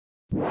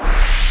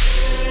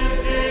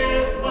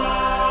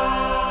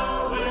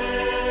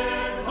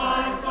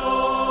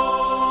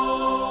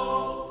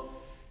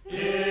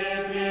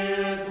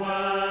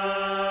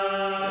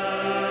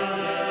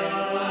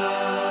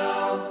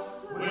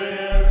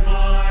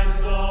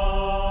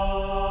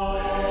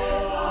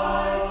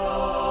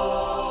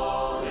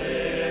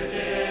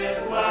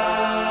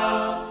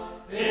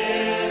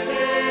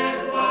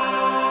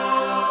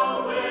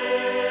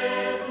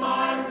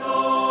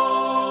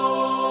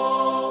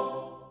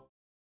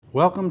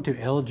Welcome to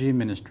LG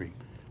Ministry.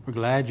 We're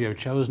glad you have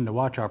chosen to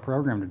watch our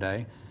program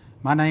today.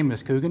 My name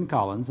is Cougan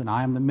and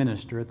I am the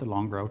minister at the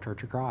Long Grove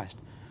Church of Christ.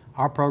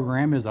 Our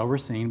program is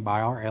overseen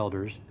by our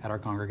elders at our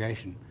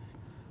congregation.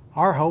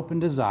 Our hope and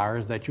desire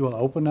is that you will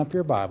open up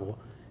your Bible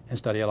and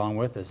study along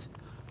with us.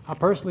 I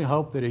personally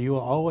hope that you will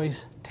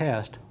always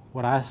test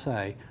what I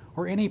say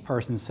or any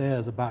person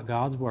says about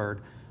God's Word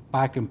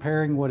by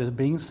comparing what is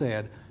being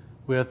said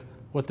with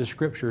what the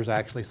Scriptures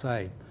actually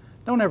say.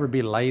 Don't ever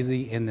be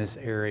lazy in this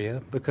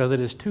area, because it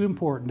is too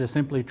important to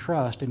simply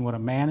trust in what a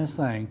man is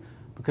saying,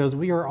 because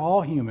we are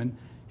all human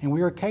and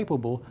we are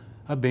capable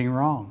of being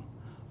wrong.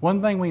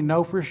 One thing we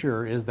know for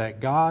sure is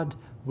that God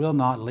will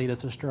not lead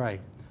us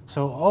astray.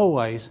 So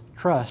always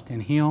trust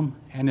in Him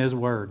and His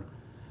Word.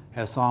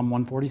 As Psalm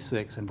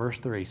 146 and verse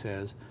 3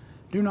 says,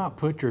 "Do not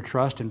put your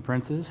trust in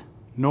princes,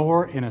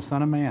 nor in a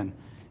son of man,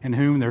 in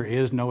whom there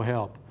is no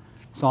help."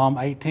 Psalm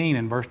 18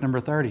 and verse number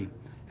 30,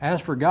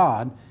 "As for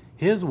God,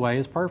 His way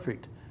is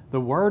perfect.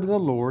 The word of the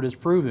Lord is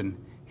proven.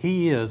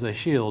 He is a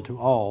shield to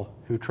all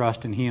who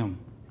trust in Him."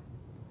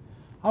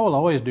 I will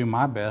always do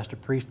my best to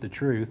preach the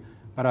truth,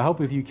 but I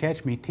hope if you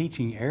catch me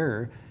teaching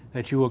error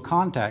that you will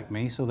contact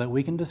me so that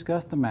we can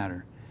discuss the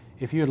matter.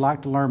 If you would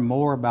like to learn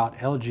more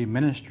about LG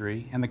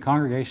Ministry and the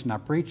congregation I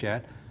preach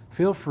at,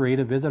 feel free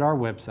to visit our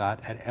website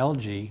at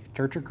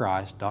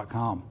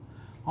lgchurchofchrist.com.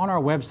 On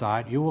our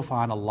website, you will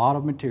find a lot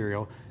of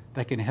material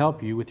that can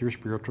help you with your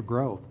spiritual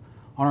growth.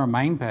 On our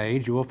main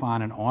page, you will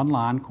find an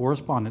online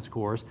correspondence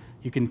course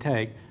you can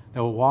take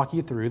that will walk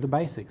you through the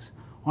basics.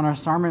 On our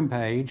sermon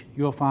page,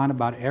 you will find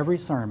about every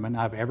sermon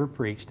I've ever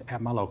preached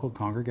at my local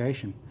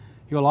congregation.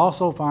 You will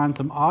also find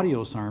some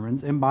audio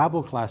sermons and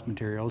Bible class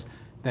materials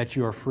that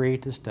you are free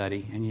to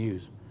study and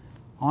use.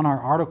 On our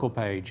article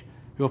page,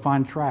 you'll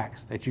find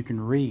tracts that you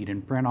can read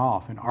and print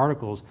off and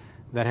articles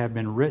that have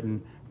been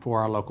written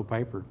for our local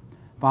paper.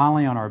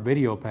 Finally, on our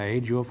video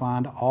page, you'll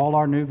find all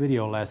our new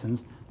video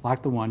lessons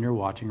like the one you're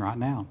watching right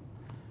now.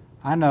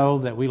 I know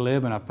that we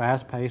live in a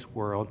fast-paced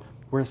world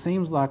where it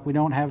seems like we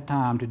don't have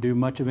time to do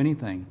much of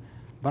anything,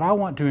 but I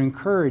want to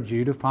encourage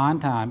you to find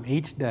time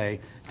each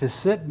day to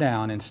sit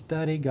down and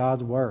study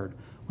God's Word.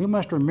 We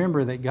must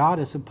remember that God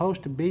is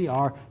supposed to be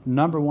our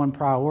 #1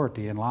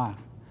 priority in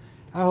life.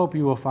 I hope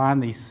you will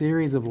find these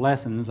series of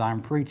lessons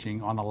I'm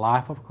preaching on the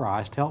life of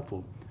Christ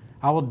helpful.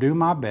 I will do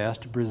my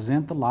best to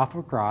present the life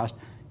of Christ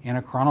in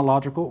a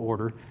chronological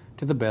order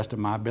to the best of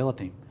my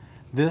ability.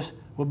 This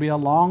will be a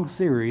long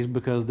series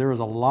because there is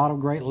a lot of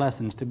great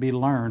lessons to be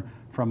learned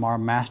from our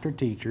master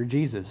teacher,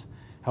 Jesus.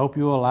 I hope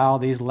you will allow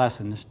these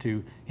lessons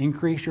to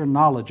increase your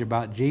knowledge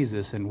about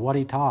Jesus and what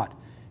He taught,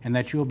 and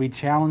that you will be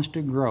challenged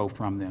to grow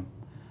from them.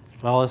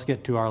 Well, let's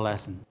get to our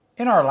lesson.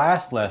 In our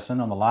last lesson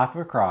on the life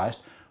of Christ,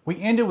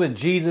 we ended with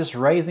Jesus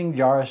raising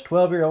Jairus'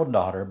 12-year-old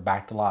daughter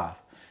back to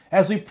life.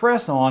 As we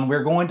press on,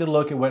 we're going to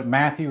look at what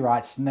Matthew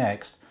writes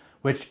next,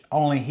 which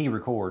only he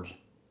records.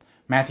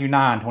 Matthew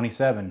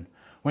 9:27.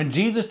 "When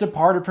Jesus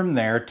departed from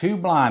there, 2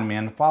 blind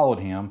men followed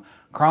Him,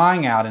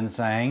 crying out and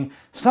saying,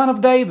 'Son of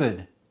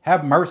David,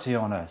 have mercy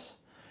on us.'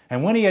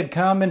 And when He had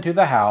come into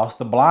the house,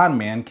 the blind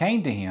men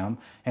came to Him,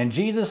 and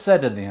Jesus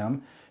said to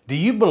them, 'Do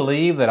you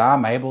believe that I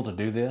am able to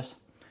do this?'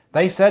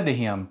 They said to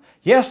Him,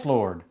 'Yes,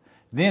 Lord.'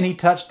 Then He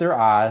touched their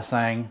eyes,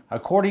 saying,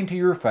 'According to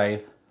your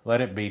faith,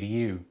 let it be to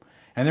you.'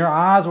 And their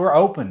eyes were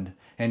opened,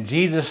 and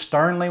Jesus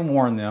sternly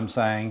warned them,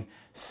 saying,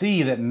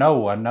 'See that no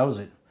one knows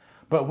it.'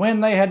 But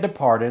when they had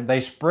departed, they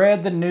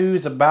spread the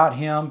news about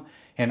Him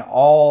in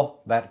all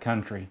that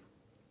country."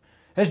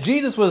 As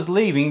Jesus was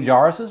leaving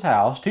Jairus'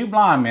 house, 2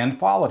 blind men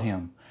followed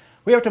Him.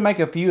 We have to make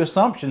a few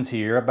assumptions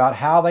here about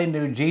how they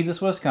knew Jesus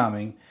was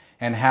coming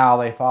and how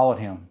they followed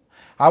Him.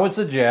 I would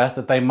suggest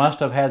that they must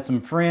have had some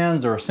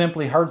friends or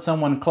simply heard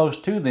someone close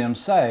to them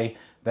say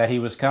that He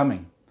was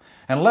coming.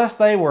 Unless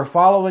they were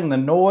following the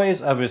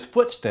noise of His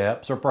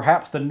footsteps or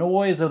perhaps the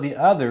noise of the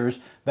others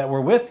that were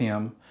with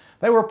Him,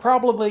 they were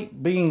probably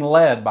being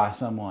led by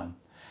someone.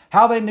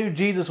 How they knew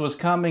Jesus was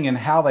coming and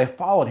how they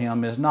followed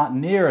Him is not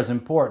near as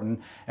important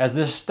as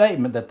this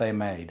statement that they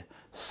made,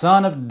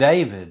 "Son of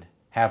David,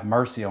 have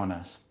mercy on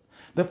us."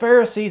 The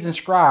Pharisees and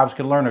scribes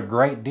could learn a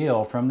great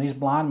deal from these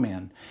blind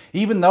men.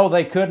 Even though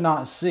they could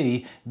not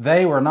see,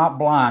 they were not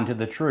blind to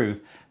the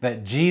truth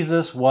that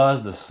Jesus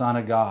was the Son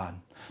of God.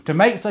 To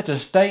make such a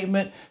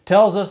statement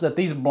tells us that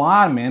these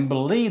blind men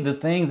believed the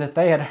things that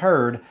they had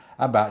heard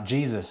about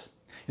Jesus.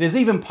 It is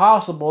even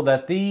possible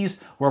that these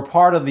were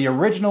part of the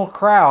original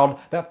crowd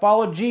that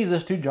followed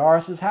Jesus to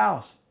Jairus'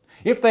 house.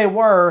 If they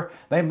were,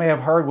 they may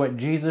have heard what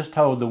Jesus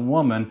told the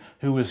woman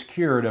who was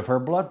cured of her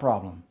blood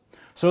problem.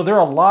 So there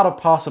are a lot of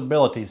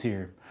possibilities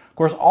here. Of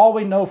course, all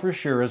we know for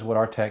sure is what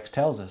our text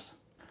tells us.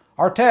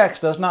 Our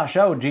text does not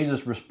show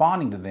Jesus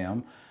responding to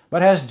them,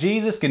 but has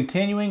Jesus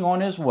continuing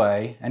on his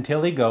way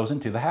until he goes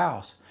into the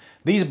house.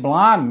 These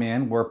blind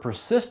men were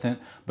persistent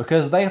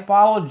because they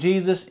followed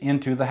Jesus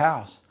into the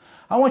house.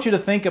 I want you to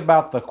think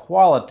about the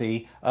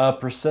quality of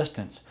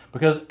persistence,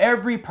 because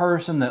every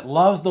person that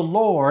loves the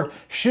Lord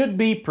should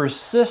be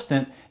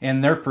persistent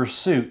in their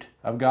pursuit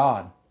of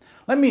God.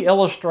 Let me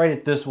illustrate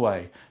it this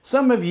way.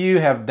 Some of you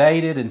have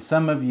dated and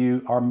some of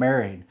you are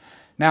married.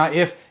 Now,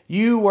 if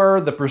you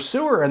were the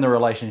pursuer in the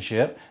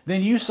relationship,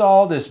 then you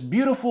saw this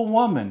beautiful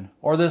woman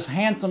or this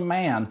handsome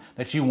man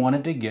that you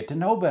wanted to get to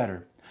know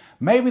better.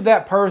 Maybe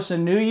that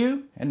person knew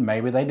you and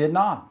maybe they did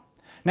not.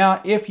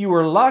 Now, if you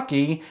were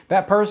lucky,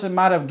 that person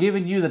might have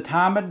given you the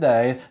time of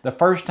day the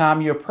first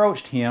time you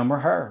approached him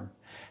or her.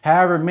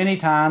 However, many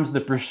times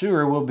the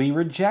pursuer will be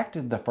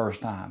rejected the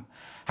first time.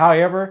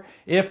 However,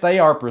 if they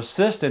are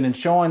persistent in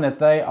showing that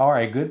they are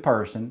a good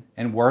person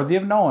and worthy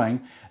of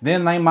knowing,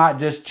 then they might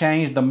just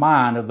change the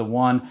mind of the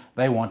one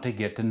they want to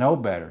get to know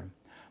better.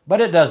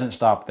 But it doesn't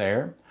stop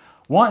there.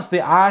 Once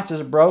the ice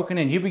is broken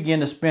and you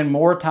begin to spend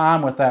more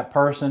time with that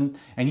person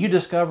and you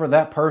discover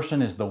that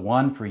person is the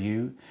one for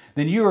you,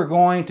 then you are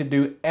going to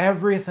do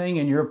everything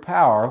in your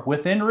power,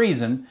 within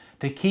reason,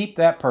 to keep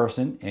that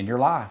person in your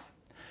life.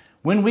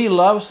 When we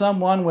love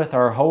someone with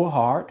our whole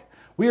heart,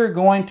 we are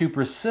going to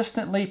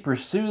persistently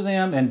pursue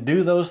them and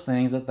do those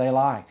things that they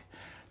like.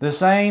 The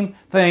same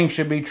thing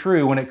should be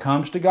true when it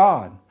comes to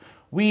God.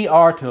 We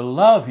are to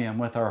love Him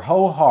with our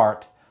whole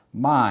heart,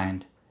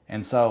 mind,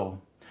 and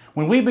soul.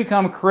 When we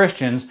become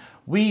Christians,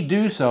 we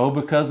do so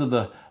because of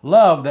the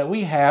love that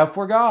we have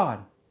for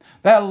God.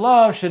 That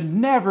love should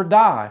never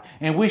die,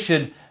 and we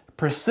should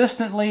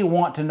persistently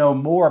want to know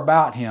more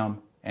about Him,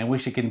 and we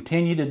should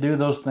continue to do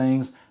those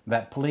things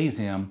that please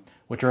Him,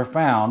 which are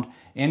found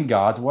in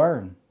God's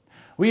Word.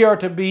 We are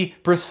to be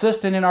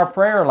persistent in our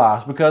prayer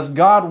lives because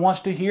God wants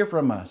to hear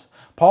from us.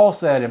 Paul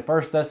said in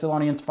 1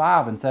 Thessalonians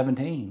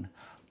 5:17,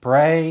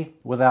 "Pray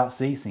without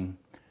ceasing."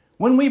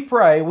 When we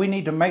pray, we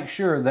need to make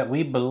sure that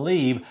we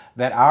believe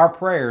that our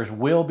prayers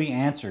will be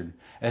answered.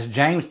 As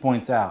James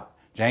points out,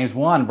 James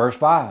 1 verse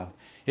 5,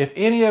 "If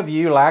any of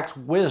you lacks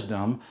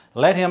wisdom,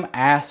 let him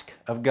ask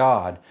of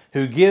God,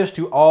 who gives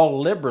to all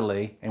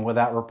liberally and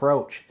without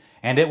reproach,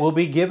 and it will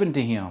be given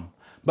to him.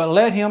 But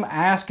let him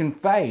ask in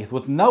faith,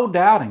 with no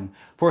doubting.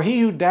 For he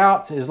who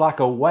doubts is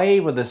like a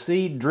wave of the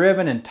sea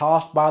driven and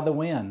tossed by the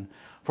wind.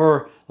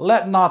 For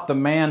let not the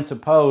man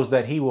suppose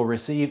that he will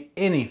receive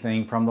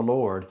anything from the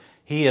Lord.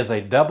 He is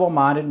a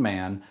double-minded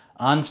man,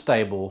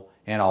 unstable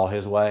in all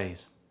his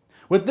ways."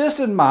 With this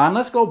in mind,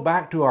 let's go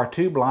back to our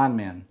two blind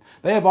men.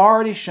 They have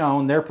already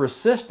shown their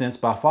persistence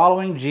by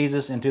following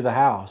Jesus into the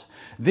house.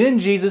 Then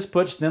Jesus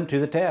puts them to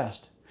the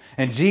test.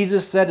 And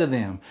Jesus said to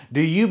them,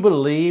 "Do you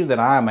believe that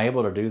I am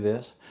able to do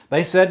this?"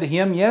 They said to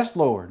him, "Yes,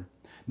 Lord."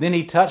 Then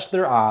he touched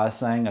their eyes,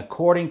 saying,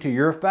 "According to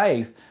your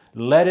faith,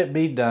 let it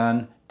be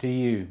done to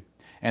you."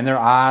 And their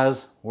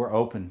eyes were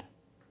opened.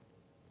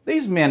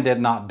 These men did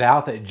not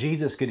doubt that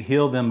Jesus could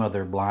heal them of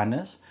their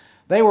blindness.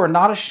 They were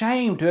not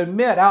ashamed to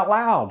admit out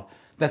loud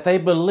that they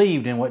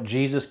believed in what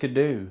Jesus could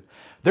do.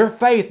 Their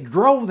faith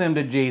drove them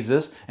to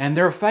Jesus, and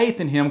their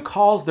faith in Him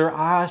caused their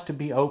eyes to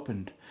be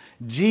opened.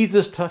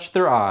 Jesus touched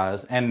their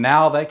eyes, and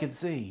now they could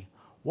see.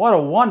 What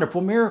a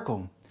wonderful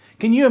miracle!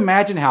 Can you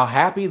imagine how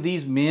happy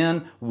these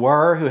men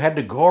were who had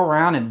to go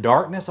around in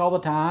darkness all the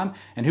time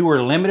and who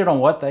were limited on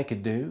what they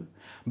could do?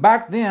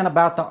 Back then,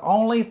 about the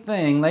only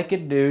thing they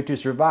could do to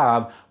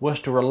survive was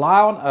to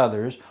rely on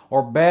others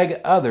or beg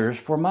others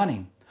for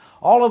money.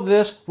 All of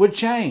this would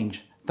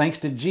change thanks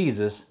to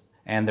Jesus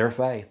and their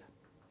faith.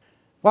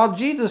 While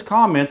Jesus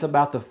comments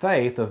about the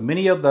faith of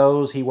many of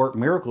those He worked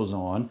miracles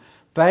on,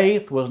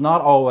 faith was not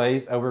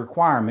always a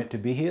requirement to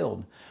be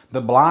healed.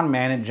 The blind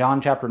man in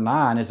John chapter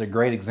 9 is a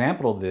great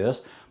example of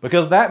this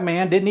because that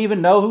man didn't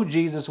even know who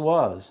Jesus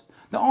was.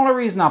 The only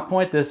reason I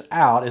point this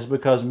out is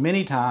because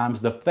many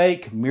times the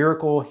fake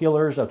miracle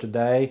healers of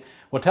today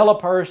will tell a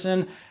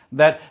person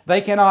that they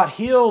cannot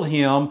heal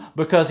him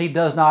because he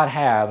does not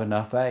have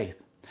enough faith.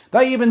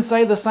 They even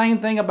say the same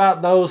thing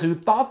about those who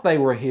thought they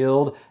were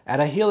healed at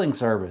a healing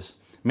service.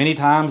 Many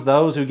times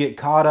those who get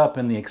caught up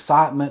in the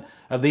excitement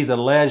of these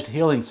alleged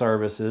healing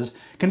services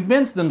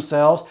convince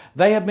themselves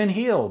they have been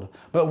healed.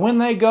 But when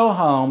they go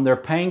home, their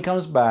pain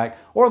comes back,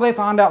 or they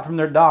find out from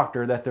their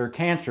doctor that their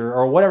cancer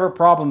or whatever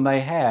problem they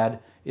had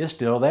is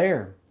still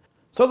there.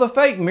 So the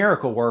fake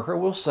miracle worker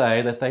will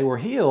say that they were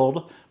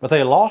healed, but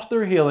they lost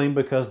their healing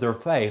because their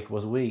faith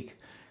was weak.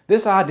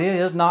 This idea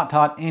is not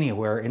taught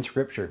anywhere in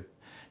Scripture.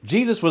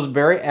 Jesus was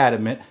very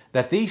adamant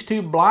that these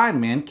two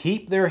blind men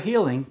keep their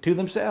healing to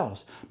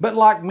themselves. But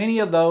like many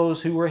of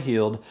those who were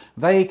healed,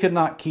 they could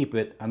not keep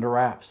it under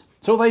wraps.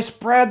 So they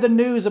spread the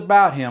news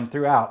about Him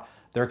throughout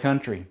their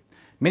country.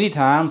 Many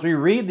times we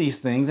read these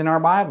things in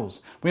our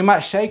Bibles. We might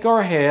shake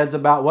our heads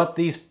about what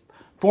these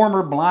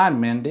former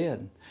blind men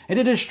did. And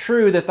it is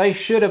true that they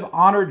should have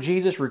honored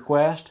Jesus'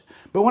 request,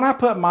 But when I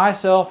put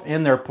myself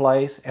in their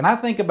place and I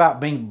think about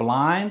being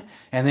blind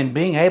and then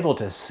being able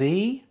to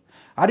see,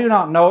 I do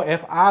not know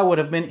if I would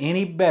have been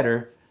any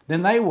better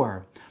than they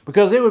were,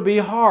 because it would be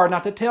hard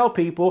not to tell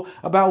people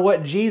about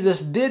what Jesus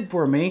did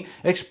for me,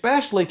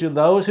 especially to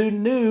those who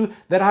knew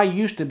that I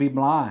used to be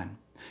blind.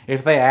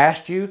 If they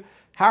asked you,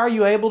 "How are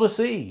you able to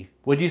see?"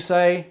 would you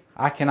say,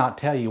 "I cannot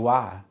tell you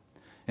why."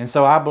 And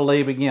so I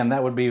believe, again,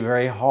 that would be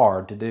very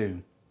hard to do.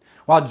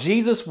 While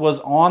Jesus was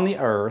on the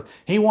earth,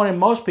 he wanted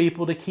most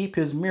people to keep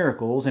his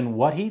miracles and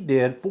what he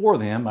did for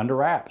them under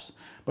wraps.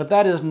 But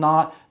that is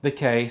not the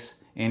case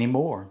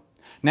anymore.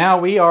 Now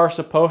we are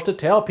supposed to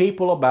tell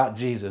people about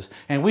Jesus,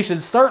 and we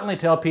should certainly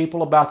tell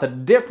people about the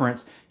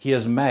difference he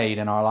has made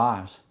in our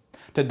lives.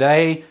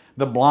 Today,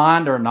 the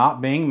blind are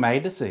not being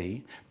made to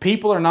see,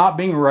 people are not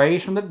being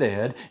raised from the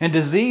dead, and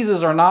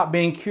diseases are not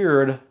being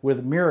cured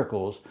with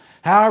miracles.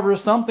 However,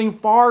 something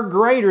far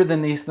greater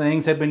than these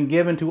things have been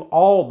given to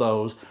all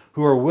those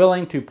who are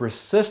willing to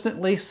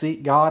persistently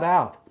seek God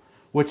out,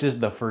 which is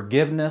the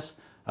forgiveness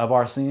of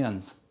our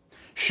sins.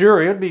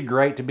 Sure, it would be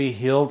great to be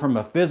healed from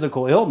a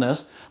physical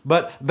illness,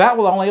 but that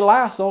will only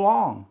last so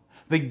long.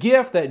 The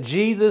gift that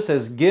Jesus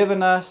has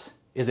given us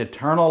is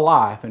eternal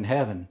life in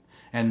heaven,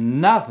 and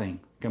nothing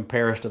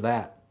compares to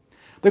that.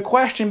 The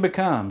question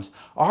becomes,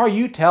 are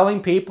you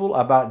telling people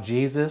about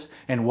Jesus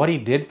and what he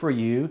did for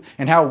you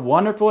and how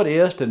wonderful it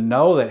is to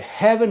know that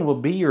heaven will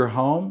be your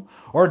home,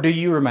 or do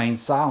you remain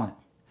silent?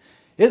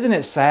 Isn't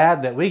it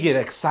sad that we get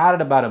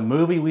excited about a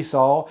movie we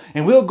saw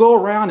and we'll go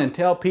around and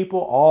tell people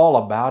all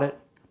about it,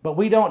 but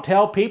we don't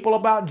tell people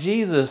about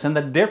Jesus and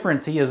the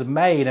difference he has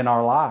made in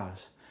our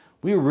lives?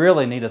 We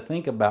really need to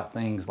think about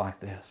things like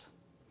this.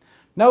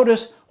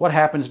 Notice what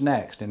happens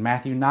next in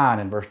Matthew 9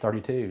 and verse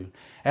 32.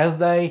 As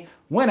they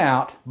went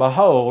out,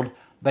 behold,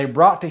 they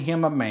brought to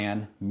him a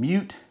man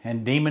mute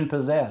and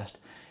demon-possessed.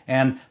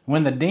 And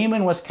when the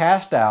demon was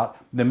cast out,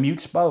 the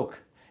mute spoke.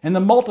 And the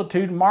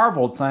multitude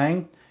marveled,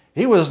 saying,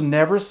 "He was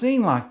never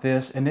seen like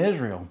this in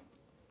Israel."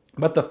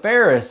 But the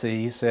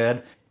Pharisees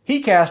said,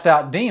 "He cast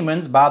out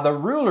demons by the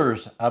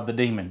rulers of the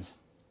demons."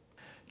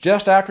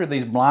 Just after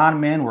these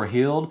blind men were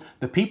healed,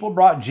 the people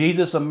brought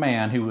Jesus a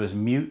man who was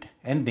mute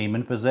and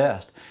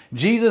demon-possessed.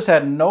 Jesus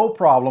had no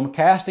problem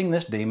casting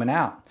this demon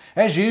out.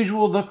 As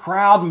usual, the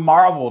crowd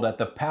marveled at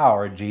the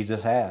power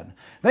Jesus had.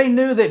 They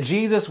knew that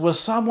Jesus was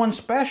someone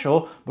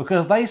special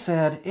because they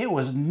said it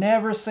was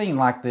never seen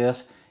like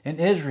this in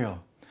Israel.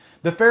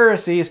 The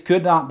Pharisees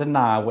could not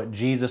deny what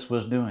Jesus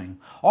was doing.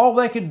 All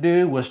they could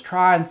do was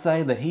try and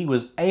say that he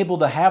was able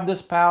to have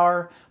this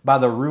power by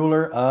the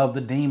ruler of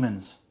the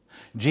demons.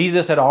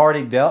 Jesus had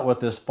already dealt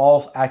with this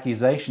false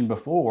accusation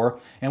before,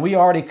 and we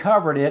already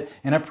covered it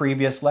in a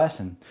previous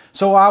lesson.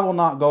 So I will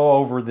not go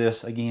over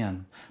this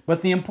again.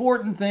 But the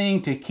important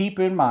thing to keep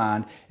in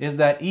mind is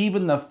that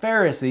even the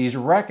Pharisees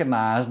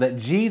recognized that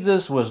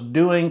Jesus was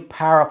doing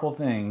powerful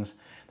things.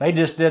 They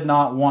just did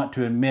not want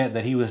to admit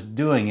that he was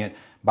doing it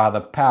by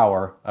the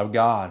power of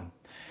God.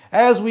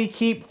 As we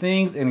keep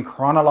things in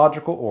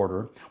chronological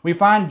order, we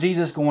find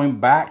Jesus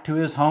going back to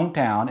his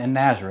hometown in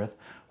Nazareth,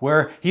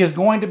 where he is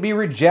going to be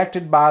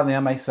rejected by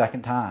them a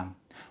second time.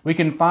 We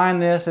can find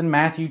this in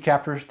Matthew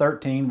chapters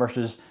 13,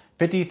 verses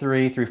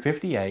 53 through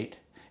 58,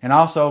 and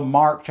also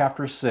Mark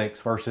chapter 6,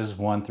 verses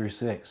 1 through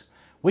 6.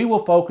 We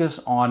will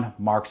focus on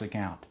Mark's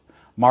account.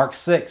 Mark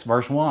 6,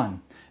 verse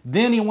 1.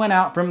 Then he went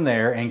out from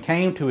there and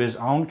came to his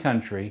own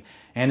country,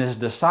 and his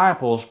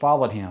disciples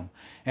followed him.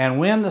 And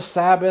when the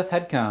Sabbath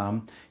had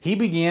come, he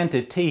began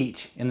to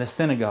teach in the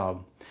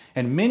synagogue.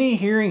 And many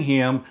hearing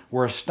him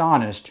were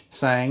astonished,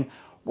 saying,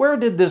 "Where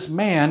did this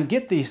man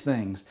get these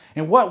things?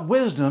 And what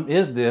wisdom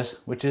is this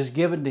which is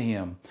given to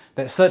him,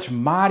 that such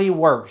mighty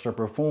works are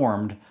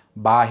performed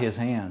by his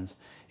hands?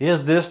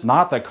 Is this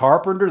not the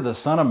carpenter, the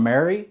son of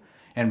Mary,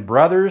 and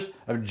brothers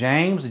of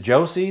James,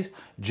 Joses,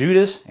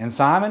 Judas, and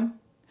Simon?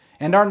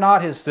 And are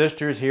not his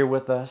sisters here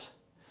with us?"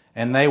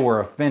 And they were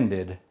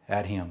offended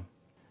at him.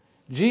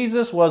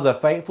 Jesus was a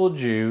faithful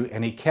Jew,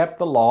 and he kept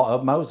the law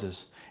of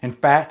Moses. In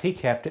fact, he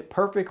kept it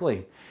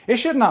perfectly. It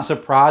should not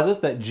surprise us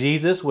that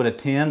Jesus would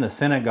attend the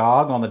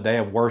synagogue on the day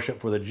of worship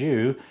for the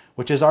Jew,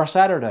 which is our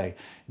Saturday.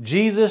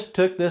 Jesus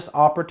took this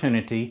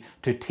opportunity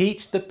to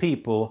teach the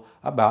people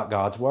about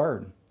God's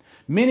Word.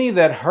 Many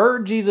that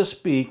heard Jesus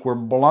speak were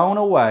blown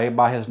away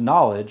by his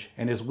knowledge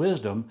and his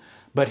wisdom,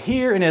 but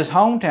here in his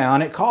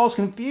hometown it caused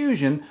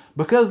confusion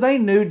because they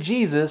knew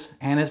Jesus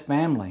and his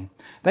family.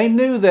 They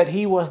knew that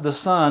he was the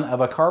son of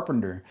a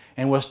carpenter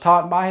and was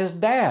taught by his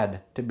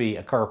dad to be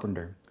a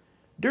carpenter.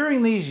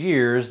 During these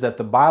years that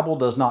the Bible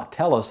does not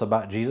tell us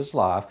about Jesus'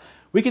 life,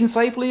 we can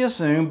safely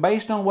assume,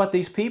 based on what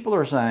these people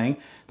are saying,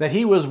 that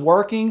he was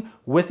working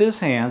with his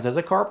hands as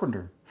a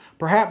carpenter.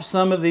 Perhaps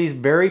some of these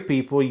very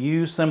people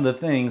used some of the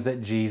things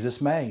that Jesus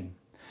made.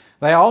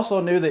 They also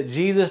knew that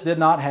Jesus did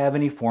not have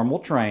any formal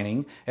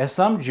training, as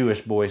some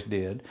Jewish boys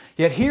did,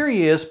 yet here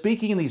he is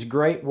speaking these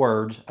great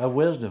words of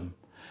wisdom.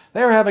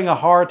 They are having a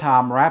hard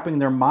time wrapping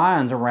their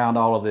minds around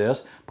all of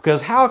this,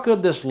 because how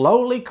could this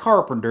lowly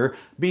carpenter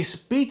be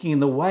speaking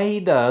the way he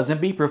does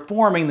and be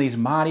performing these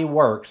mighty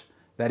works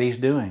that he's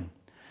doing?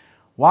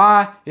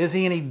 Why is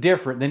he any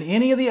different than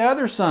any of the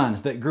other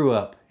sons that grew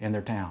up in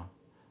their town?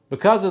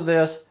 Because of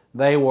this,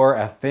 they were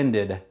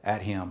offended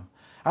at him.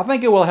 I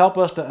think it will help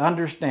us to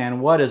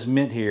understand what is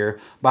meant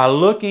here by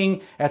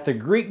looking at the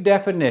Greek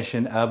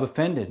definition of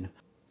offended.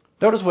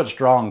 Notice what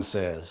Strong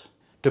says: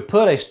 to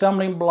put a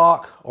stumbling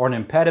block or an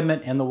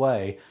impediment in the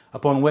way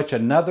upon which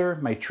another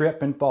may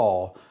trip and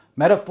fall,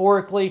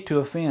 metaphorically to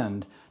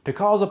offend, to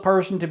cause a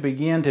person to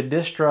begin to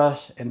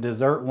distrust and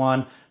desert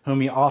one whom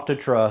he ought to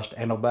trust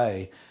and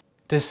obey,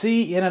 to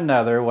see in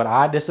another what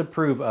I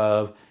disapprove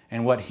of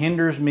and what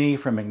hinders me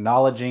from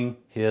acknowledging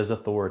his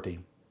authority.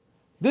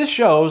 This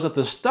shows that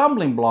the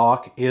stumbling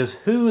block is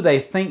who they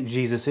think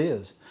Jesus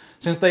is.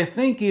 Since they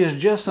think he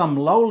is just some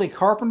lowly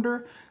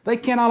carpenter, they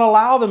cannot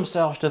allow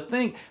themselves to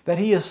think that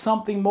he is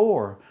something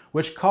more,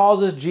 which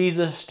causes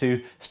Jesus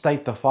to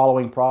state the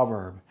following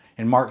proverb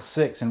in Mark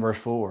 6 and verse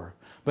 4.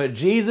 But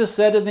Jesus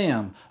said to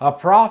them, a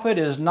prophet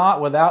is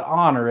not without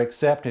honor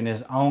except in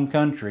his own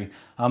country,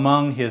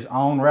 among his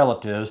own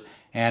relatives,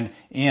 and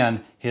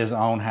in his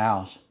own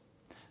house.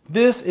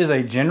 This is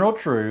a general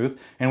truth,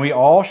 and we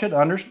all should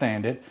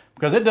understand it,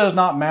 because it does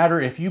not matter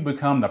if you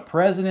become the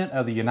President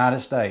of the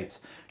United States.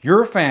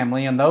 Your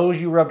family and those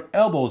you rubbed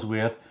elbows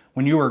with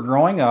when you were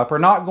growing up are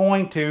not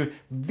going to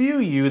view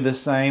you the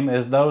same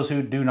as those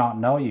who do not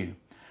know you.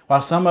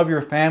 While some of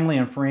your family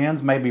and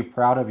friends may be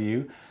proud of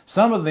you,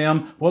 some of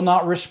them will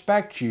not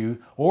respect you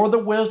or the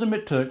wisdom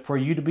it took for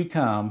you to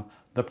become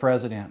the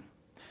president.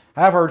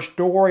 I've heard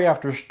story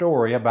after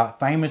story about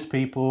famous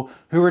people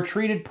who were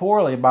treated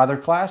poorly by their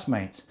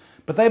classmates,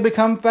 but they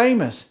become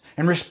famous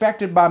and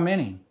respected by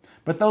many.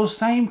 But those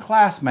same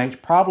classmates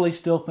probably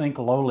still think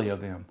lowly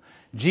of them.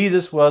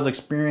 Jesus was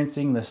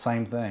experiencing the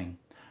same thing.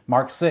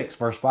 Mark 6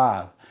 verse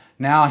 5.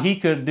 Now he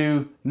could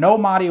do no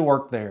mighty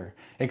work there,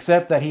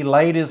 except that he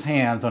laid his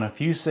hands on a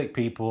few sick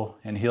people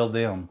and healed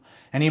them.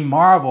 And he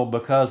marveled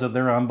because of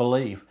their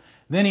unbelief.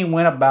 Then he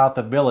went about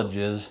the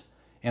villages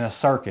in a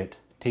circuit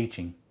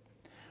teaching.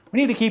 We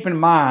need to keep in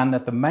mind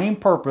that the main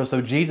purpose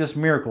of Jesus'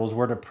 miracles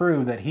were to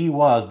prove that he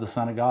was the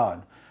Son of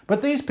God.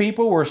 But these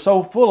people were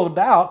so full of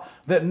doubt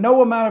that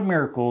no amount of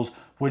miracles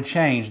would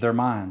change their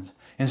minds.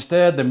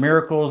 Instead, the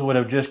miracles would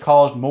have just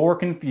caused more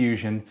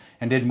confusion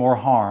and did more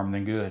harm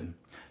than good.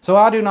 So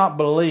I do not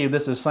believe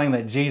this is saying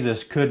that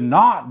Jesus could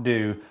not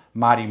do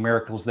mighty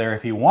miracles there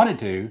if he wanted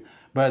to,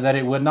 but that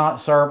it would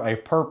not serve a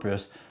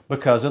purpose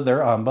because of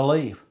their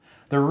unbelief.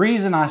 The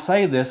reason I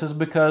say this is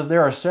because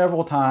there are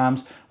several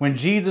times when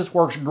Jesus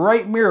works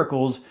great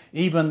miracles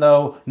even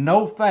though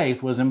no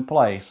faith was in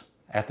place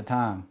at the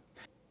time.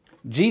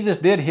 Jesus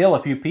did heal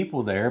a few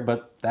people there,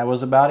 but that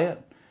was about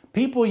it.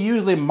 People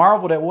usually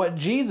marveled at what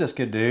Jesus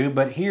could do,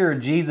 but here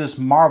Jesus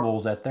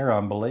marvels at their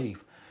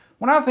unbelief.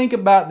 When I think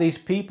about these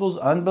people's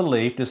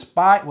unbelief,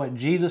 despite what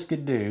Jesus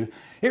could do,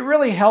 it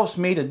really helps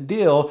me to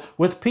deal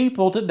with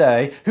people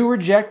today who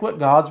reject what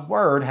God's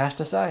Word has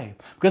to say.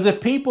 Because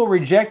if people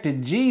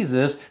rejected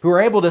Jesus, who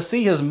are able to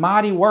see his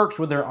mighty works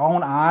with their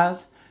own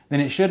eyes, then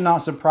it should not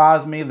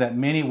surprise me that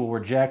many will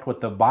reject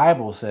what the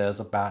Bible says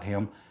about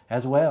him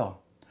as well.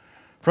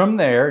 From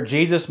there,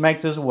 Jesus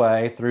makes his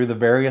way through the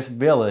various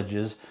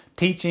villages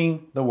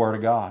teaching the Word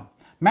of God.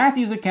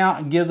 Matthew's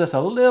account gives us a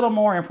little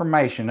more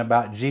information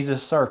about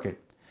Jesus' circuit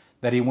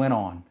that he went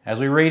on, as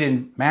we read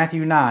in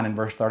Matthew 9 and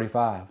verse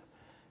 35.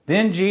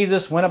 Then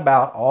Jesus went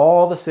about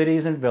all the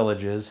cities and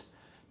villages,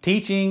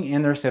 teaching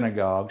in their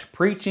synagogues,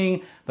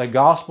 preaching the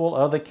gospel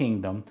of the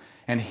kingdom,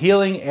 and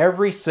healing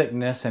every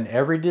sickness and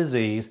every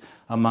disease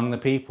among the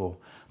people.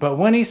 But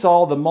when he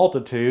saw the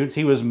multitudes,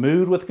 he was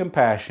moved with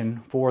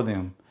compassion for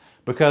them,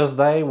 because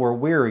they were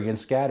weary and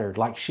scattered,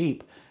 like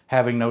sheep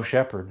having no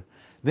shepherd.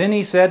 Then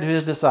he said to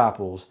his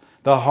disciples,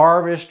 the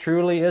harvest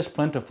truly is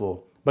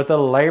plentiful, but the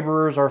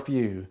laborers are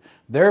few.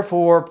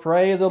 Therefore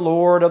pray the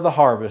Lord of the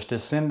harvest to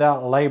send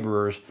out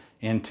laborers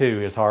into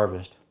his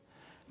harvest.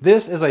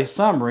 This is a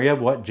summary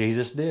of what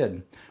Jesus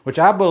did, which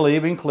I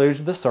believe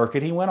includes the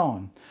circuit he went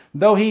on.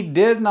 Though he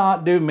did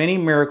not do many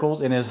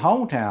miracles in his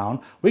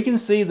hometown, we can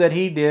see that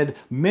he did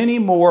many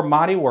more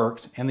mighty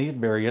works in these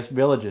various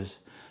villages.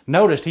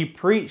 Notice he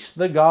preached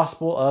the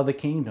gospel of the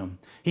kingdom.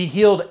 He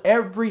healed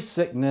every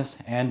sickness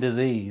and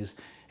disease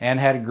and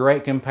had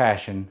great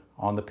compassion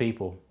on the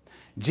people.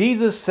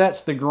 Jesus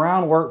sets the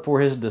groundwork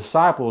for his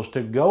disciples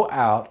to go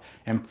out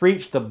and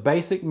preach the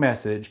basic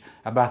message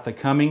about the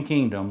coming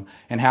kingdom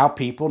and how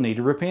people need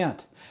to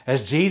repent.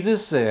 As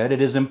Jesus said,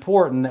 it is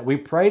important that we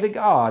pray to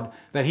God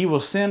that he will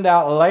send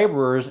out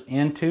laborers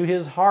into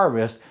his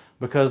harvest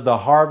because the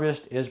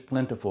harvest is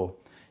plentiful.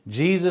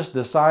 Jesus'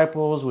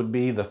 disciples would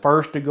be the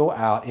first to go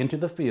out into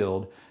the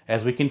field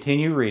as we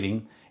continue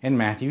reading in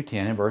Matthew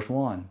 10 and verse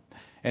 1.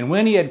 And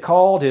when he had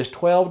called his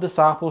 12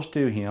 disciples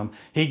to him,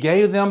 he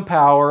gave them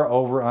power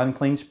over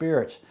unclean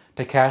spirits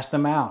to cast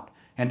them out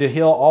and to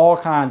heal all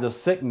kinds of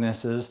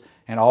sicknesses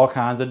and all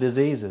kinds of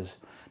diseases.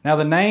 Now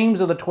the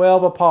names of the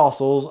 12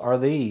 apostles are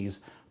these.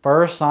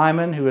 First,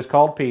 Simon, who is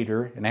called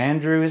Peter, and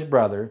Andrew his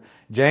brother,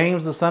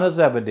 James the son of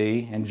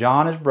Zebedee, and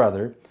John his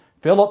brother,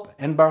 Philip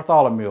and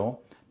Bartholomew,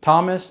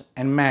 Thomas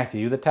and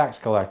Matthew the tax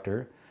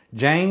collector,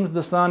 James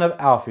the son of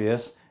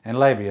Alphaeus and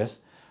Lebbaeus,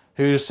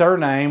 whose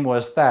surname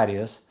was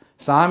Thaddeus,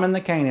 Simon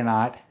the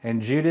Canaanite,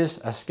 and Judas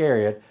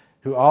Iscariot,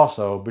 who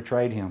also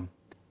betrayed him.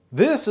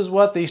 This is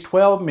what these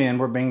 12 men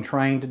were being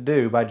trained to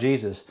do by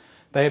Jesus.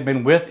 They have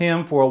been with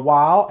him for a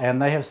while,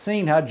 and they have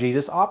seen how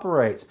Jesus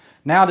operates.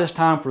 Now it is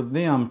time for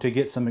them to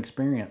get some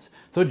experience.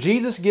 So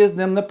Jesus gives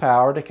them the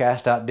power to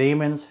cast out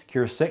demons,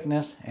 cure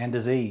sickness, and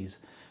disease.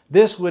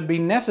 This would be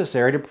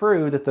necessary to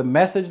prove that the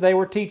message they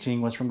were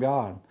teaching was from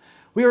God.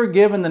 We are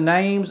given the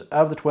names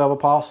of the 12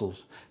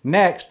 apostles.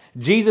 Next,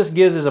 Jesus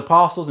gives his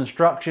apostles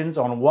instructions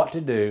on what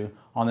to do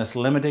on this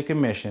limited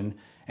commission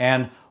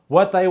and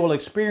what they will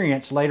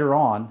experience later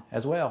on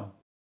as well.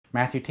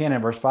 Matthew 10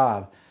 and verse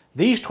 5.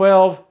 These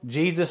 12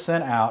 Jesus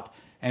sent out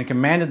and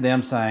commanded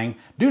them, saying,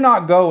 Do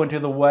not go into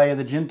the way of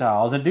the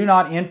Gentiles, and do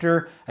not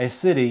enter a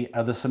city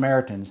of the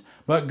Samaritans,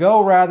 but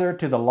go rather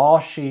to the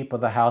lost sheep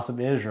of the house of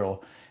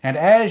Israel. And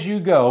as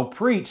you go,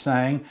 preach,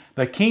 saying,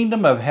 The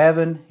kingdom of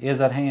heaven is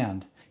at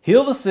hand.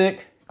 Heal the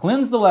sick,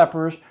 cleanse the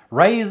lepers,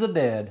 raise the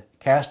dead,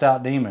 cast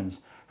out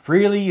demons.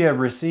 Freely you have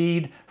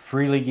received,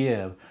 freely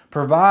give.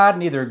 Provide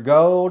neither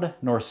gold,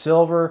 nor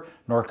silver,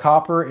 nor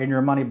copper in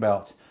your money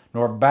belts,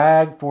 nor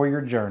bag for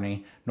your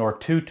journey, nor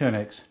 2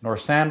 tunics, nor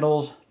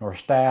sandals, nor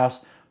staffs,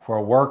 for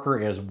a worker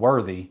is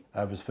worthy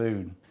of his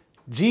food.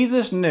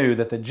 Jesus knew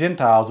that the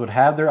Gentiles would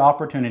have their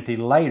opportunity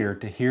later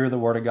to hear the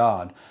word of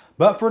God.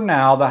 But for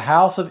now, the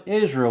house of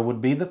Israel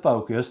would be the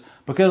focus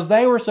because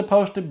they were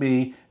supposed to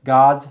be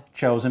God's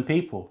chosen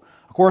people.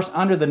 Of course,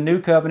 under the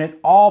new covenant,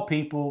 all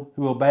people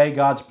who obey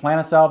God's plan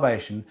of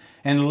salvation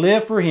and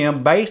live for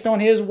him based on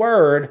his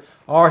word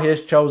are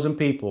his chosen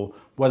people,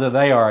 whether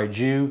they are a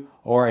Jew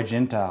or a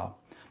Gentile.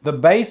 The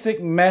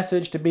basic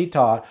message to be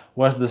taught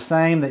was the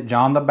same that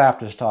John the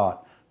Baptist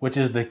taught, which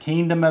is the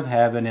kingdom of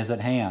heaven is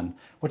at hand,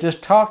 which is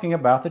talking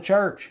about the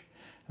church.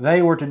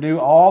 They were to do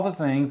all the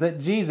things that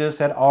Jesus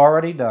had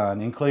already done,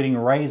 including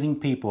raising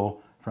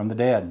people from the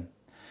dead.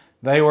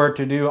 They were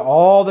to do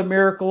all the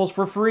miracles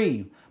for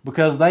free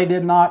because they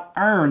did not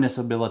earn this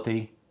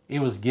ability. It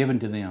was given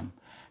to them.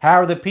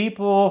 However, the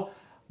people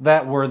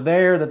that were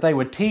there that they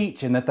would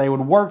teach and that they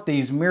would work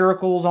these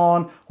miracles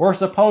on were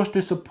supposed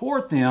to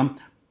support them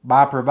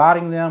by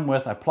providing them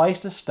with a place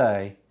to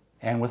stay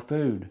and with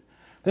food.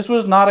 This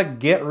was not a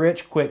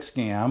get-rich-quick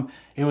scam.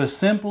 It was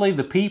simply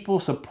the people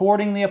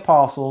supporting the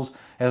apostles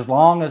as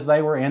long as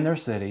they were in their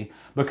city,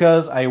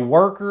 because a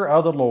worker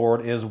of the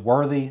Lord is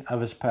worthy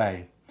of his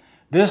pay.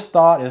 This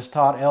thought is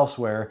taught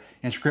elsewhere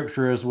in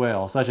Scripture as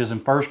well, such as in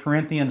 1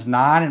 Corinthians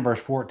 9 and verse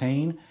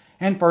 14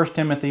 and 1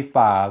 Timothy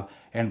 5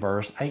 and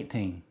verse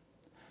 18.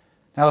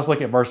 Now let's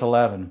look at verse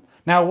 11.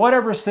 Now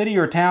whatever city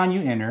or town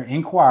you enter,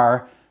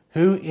 inquire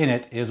who in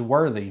it is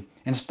worthy,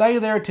 and stay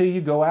there till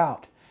you go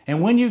out.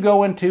 And when you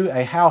go into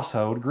a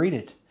household, greet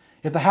it.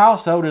 If the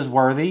household is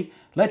worthy,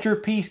 let your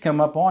peace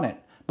come upon it.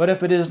 But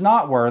if it is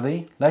not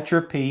worthy, let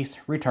your peace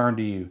return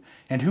to you.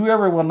 And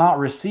whoever will not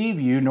receive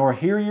you nor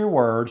hear your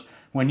words,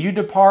 when you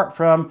depart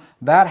from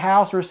that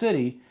house or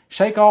city,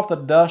 shake off the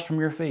dust from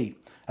your feet.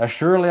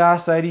 Assuredly I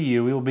say to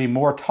you, it will be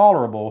more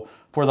tolerable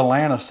for the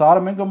land of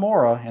Sodom and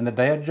Gomorrah in the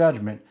day of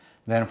judgment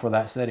than for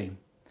that city.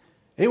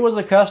 It was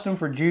a custom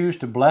for Jews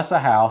to bless a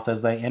house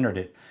as they entered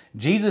it.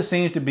 Jesus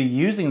seems to be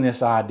using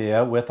this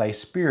idea with a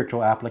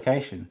spiritual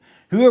application.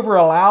 Whoever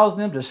allows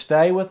them to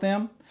stay with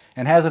them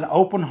and has an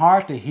open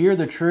heart to hear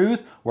the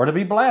truth were to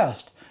be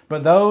blessed.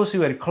 But those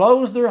who had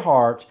closed their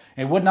hearts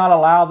and would not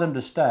allow them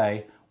to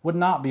stay would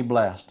not be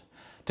blessed.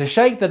 To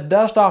shake the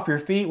dust off your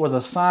feet was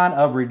a sign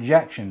of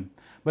rejection.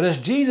 But as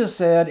Jesus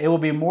said, it will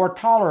be more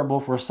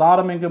tolerable for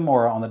Sodom and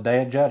Gomorrah on the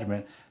day of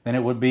judgment than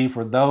it would be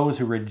for those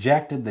who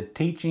rejected the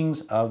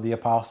teachings of the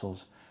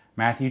apostles.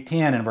 Matthew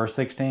 10 and verse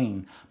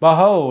 16.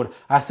 Behold,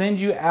 I send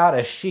you out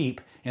as sheep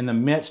in the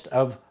midst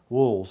of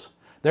wolves.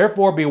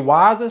 Therefore be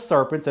wise as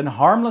serpents and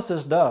harmless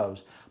as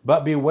doves.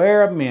 But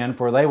beware of men,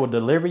 for they will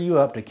deliver you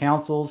up to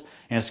councils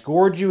and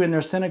scourge you in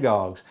their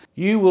synagogues.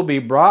 You will be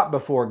brought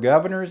before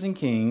governors and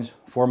kings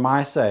for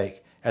my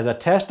sake, as a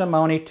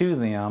testimony to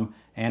them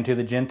and to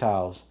the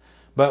Gentiles.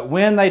 But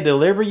when they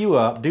deliver you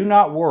up, do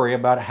not worry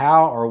about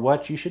how or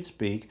what you should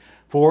speak,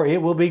 for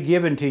it will be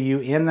given to you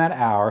in that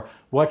hour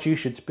what you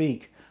should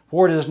speak.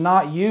 For it is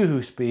not you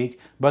who speak,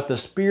 but the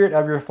Spirit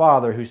of your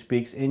Father who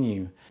speaks in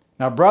you.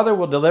 Now brother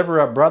will deliver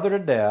up brother to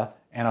death,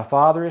 and a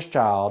father his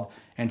child,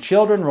 and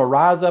children will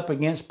rise up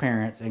against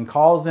parents and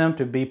cause them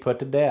to be put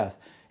to death.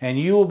 And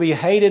you will be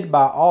hated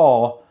by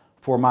all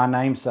for my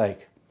name's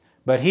sake.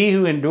 But he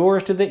who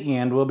endures to the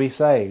end will be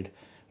saved.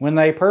 When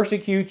they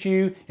persecute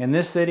you in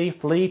this city,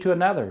 flee to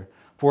another.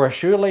 For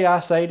assuredly I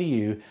say to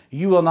you,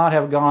 you will not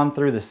have gone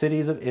through the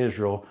cities of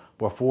Israel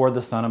before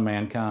the Son of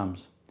Man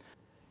comes.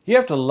 You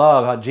have to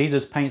love how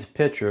Jesus paints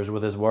pictures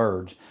with his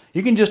words.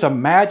 You can just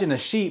imagine a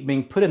sheep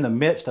being put in the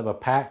midst of a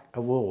pack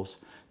of wolves.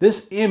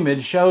 This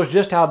image shows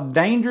just how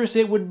dangerous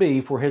it would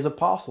be for his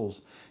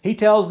apostles. He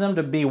tells them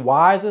to be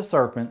wise as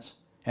serpents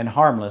and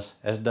harmless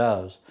as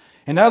doves.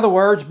 In other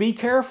words, be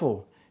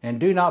careful and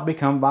do not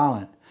become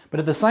violent. but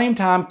at the same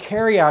time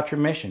carry out your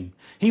mission.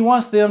 He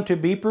wants them to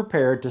be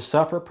prepared to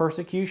suffer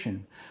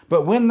persecution.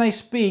 But when they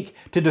speak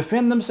to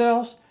defend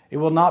themselves, it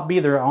will not be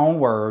their own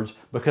words,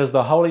 because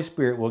the Holy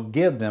Spirit will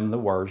give them the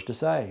words to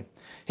say.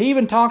 He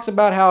even talks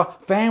about how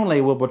family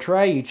will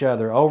betray each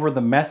other over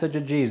the message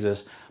of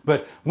Jesus.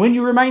 But when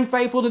you remain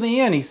faithful to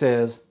the end, he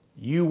says,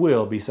 you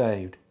will be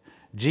saved.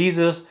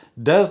 Jesus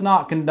does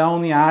not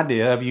condone the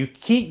idea of you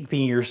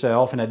keeping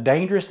yourself in a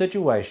dangerous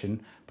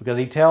situation, because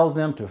he tells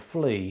them to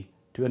flee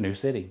to a new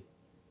city.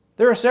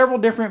 There are several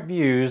different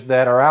views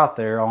that are out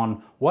there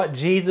on what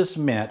Jesus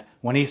meant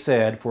when he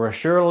said, "For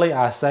assuredly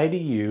I say to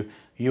you,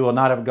 you will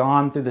not have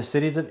gone through the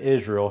cities of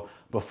Israel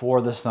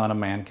before the Son of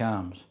Man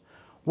comes."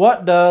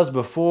 What does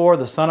 "before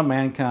the Son of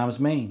Man comes"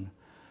 mean?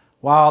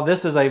 While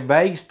this is a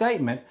vague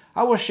statement,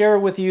 I will share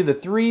with you the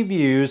three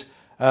views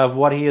of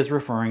what he is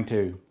referring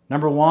to.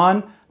 Number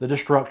one, the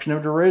destruction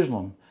of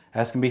Jerusalem,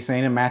 as can be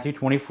seen in Matthew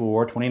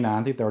 24,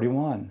 29 through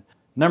 31.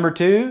 Number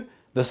two,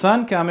 the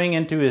Son coming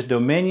into his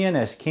dominion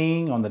as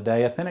King on the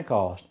day of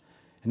Pentecost.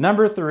 And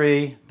number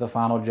three, the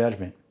final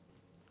judgment.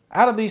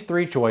 Out of these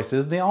three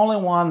choices, the only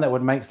one that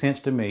would make sense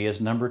to me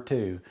is number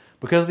two,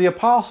 because the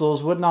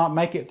apostles would not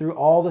make it through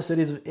all the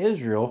cities of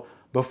Israel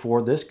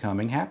before this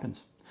coming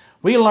happens.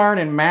 We learn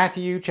in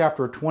Matthew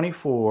chapter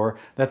 24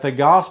 that the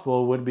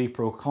gospel would be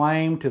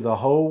proclaimed to the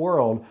whole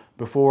world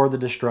before the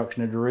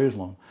destruction of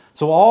Jerusalem.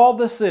 So all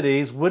the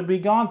cities would be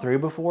gone through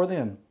before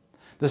then.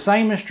 The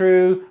same is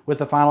true with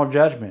the final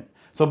judgment.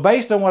 So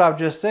based on what I've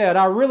just said,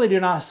 I really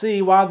do not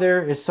see why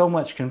there is so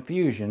much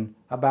confusion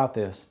about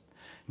this.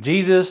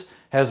 Jesus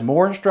has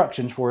more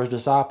instructions for his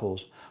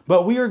disciples,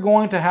 but we are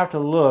going to have to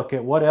look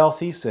at what else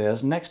he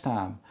says next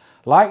time.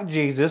 Like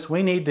Jesus,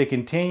 we need to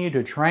continue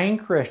to train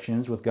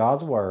Christians with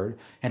God's Word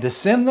and to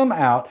send them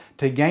out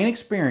to gain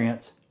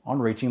experience on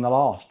reaching the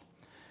lost.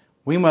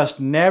 We must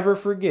never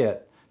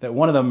forget that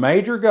one of the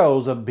major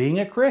goals of being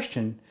a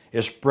Christian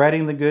is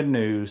spreading the good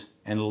news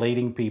and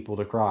leading people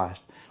to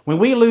Christ. When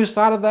we lose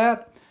sight of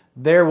that,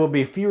 there will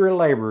be fewer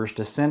laborers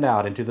to send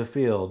out into the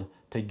field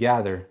to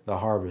gather the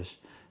harvest.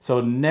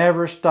 So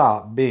never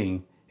stop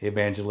being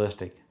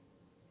evangelistic.